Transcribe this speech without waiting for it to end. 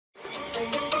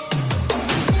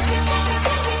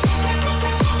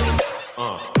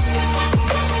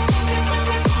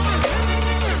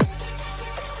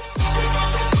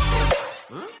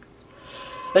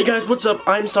Hey guys, what's up?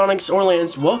 I'm Stonix or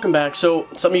Lance. Welcome back. So,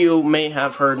 some of you may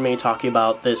have heard me talking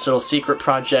about this little secret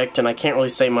project, and I can't really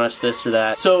say much this or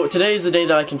that. So, today is the day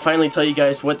that I can finally tell you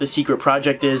guys what the secret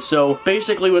project is. So,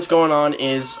 basically what's going on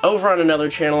is, over on another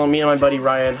channel, me and my buddy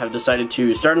Ryan have decided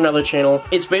to start another channel.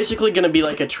 It's basically going to be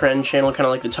like a trend channel, kind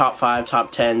of like the top 5,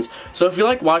 top 10s. So, if you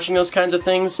like watching those kinds of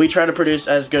things, we try to produce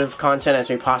as good of content as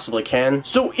we possibly can.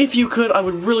 So, if you could, I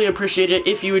would really appreciate it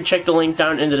if you would check the link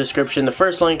down in the description. The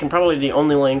first link, and probably the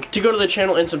only link, to go to the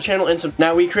channel and some.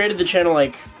 Now, we created the channel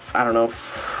like, I don't know,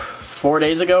 4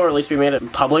 days ago, or at least we made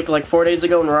it public like 4 days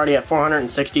ago, and we're already at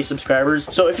 460 subscribers.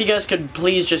 So if you guys could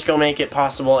please just go make it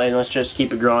possible, and let's just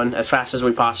keep it growing as fast as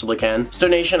we possibly can.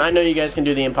 Stonation, I know you guys can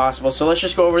do the impossible, so let's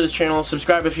just go over this channel,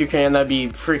 subscribe if you can, that'd be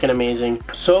freaking amazing.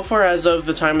 So far, as of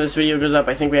the time this video goes up,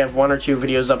 I think we have 1 or 2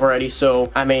 videos up already,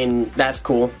 so I mean, that's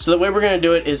cool. So the way we're gonna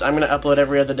do it is I'm gonna upload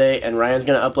every other day, and Ryan's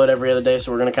gonna upload every other day,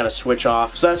 so we're gonna kind of switch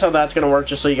off. So that's how that's gonna work,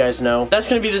 just so you guys know. That's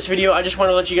gonna be this video. I just want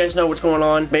to let you guys know what's going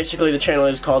on. Basically, the channel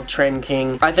is called Trend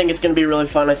King. I think it's gonna be really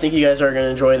fun. I think you guys are gonna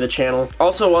enjoy the channel.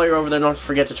 Also, while you're over there, don't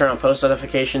forget to turn on post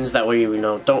notifications. That way, you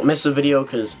know, don't miss a video,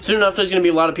 because soon enough, there's gonna be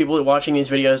a lot of people watching these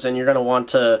videos, and you're gonna want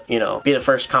to, you know, be the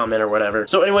first comment or whatever.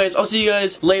 So anyways, I'll see you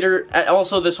guys later.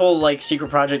 Also, this whole, like, secret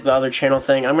project, the other channel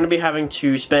thing, I'm gonna be having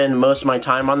to spend most of my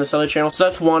time on this other channel. So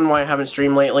that's one, why I haven't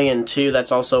streamed lately, and 2,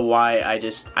 that's also why I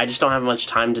just don't have much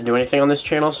time to do anything on this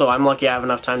channel, so I'm lucky I have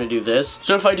enough time to do this.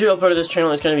 So if I do upload to this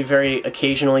channel, it's gonna be very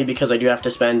occasionally, because I do have to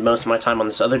spend most of my time on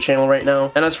this other channel right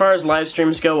now. And as far as live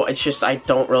streams go, it's just I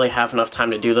don't really have enough time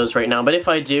to do those right now. But if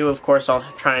I do, of course, I'll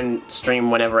try and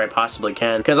stream whenever I possibly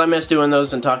can, because I miss doing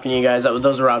those and talking to you guys.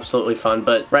 Those were absolutely fun.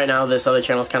 But right now, this other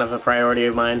channel is kind of a priority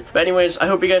of mine. But anyways, I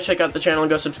hope you guys check out the channel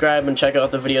and go subscribe and check out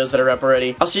the videos that are up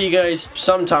already. I'll see you guys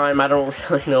sometime. I don't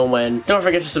really know when. Don't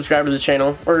forget to subscribe to the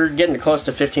channel. We're getting close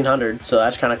to 1,500, so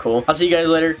that's kind of cool. I'll see you guys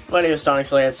later. My name is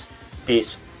Stonix Lance.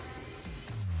 Peace.